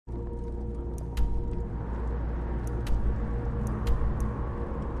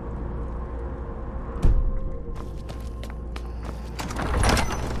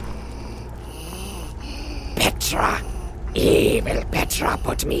Petra! Evil Petra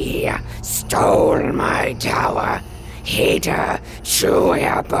put me here, stole my tower, hid her, chew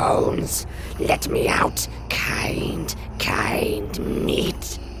her bones. Let me out, kind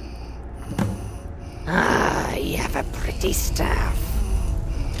meat. Ah, you have a pretty staff.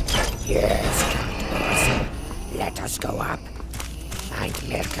 Yes, Count Boris. Let us go up. Find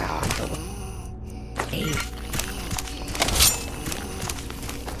Melka on the way.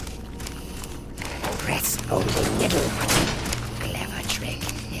 Press on the middle button. Clever trick,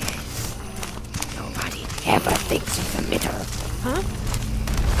 yes. Nobody ever thinks of the middle. Huh?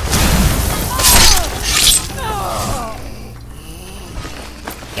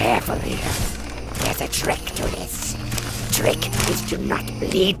 Careful here. There's a trick to this. The trick is to not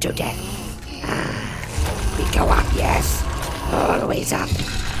bleed to death. We go up, yes. Always up.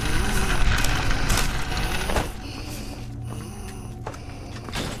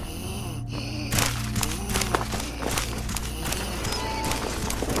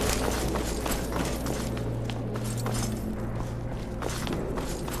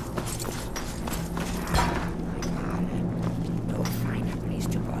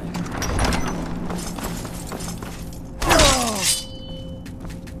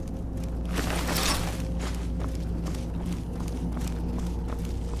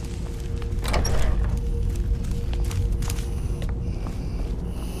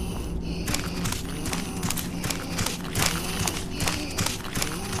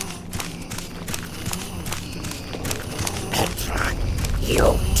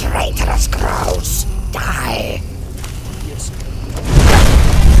 You traitorous crows! Die! Yes.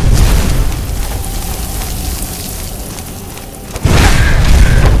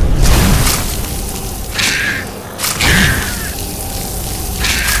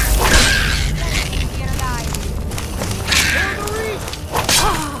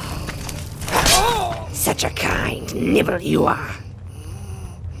 Such a kind nibble you are.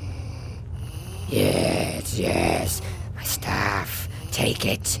 Yes. My staff. Take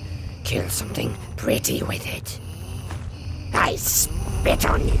it. Kill something pretty with it. I spit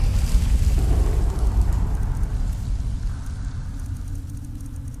on you.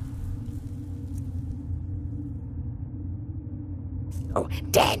 Oh,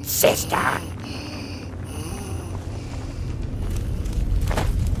 dead sister.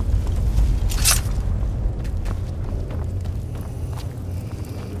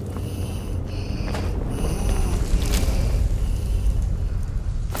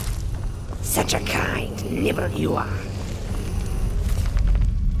 Such a kind nibble you are.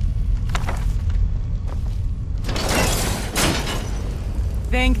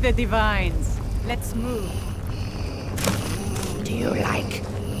 Thank the divines. Let's move. Do you like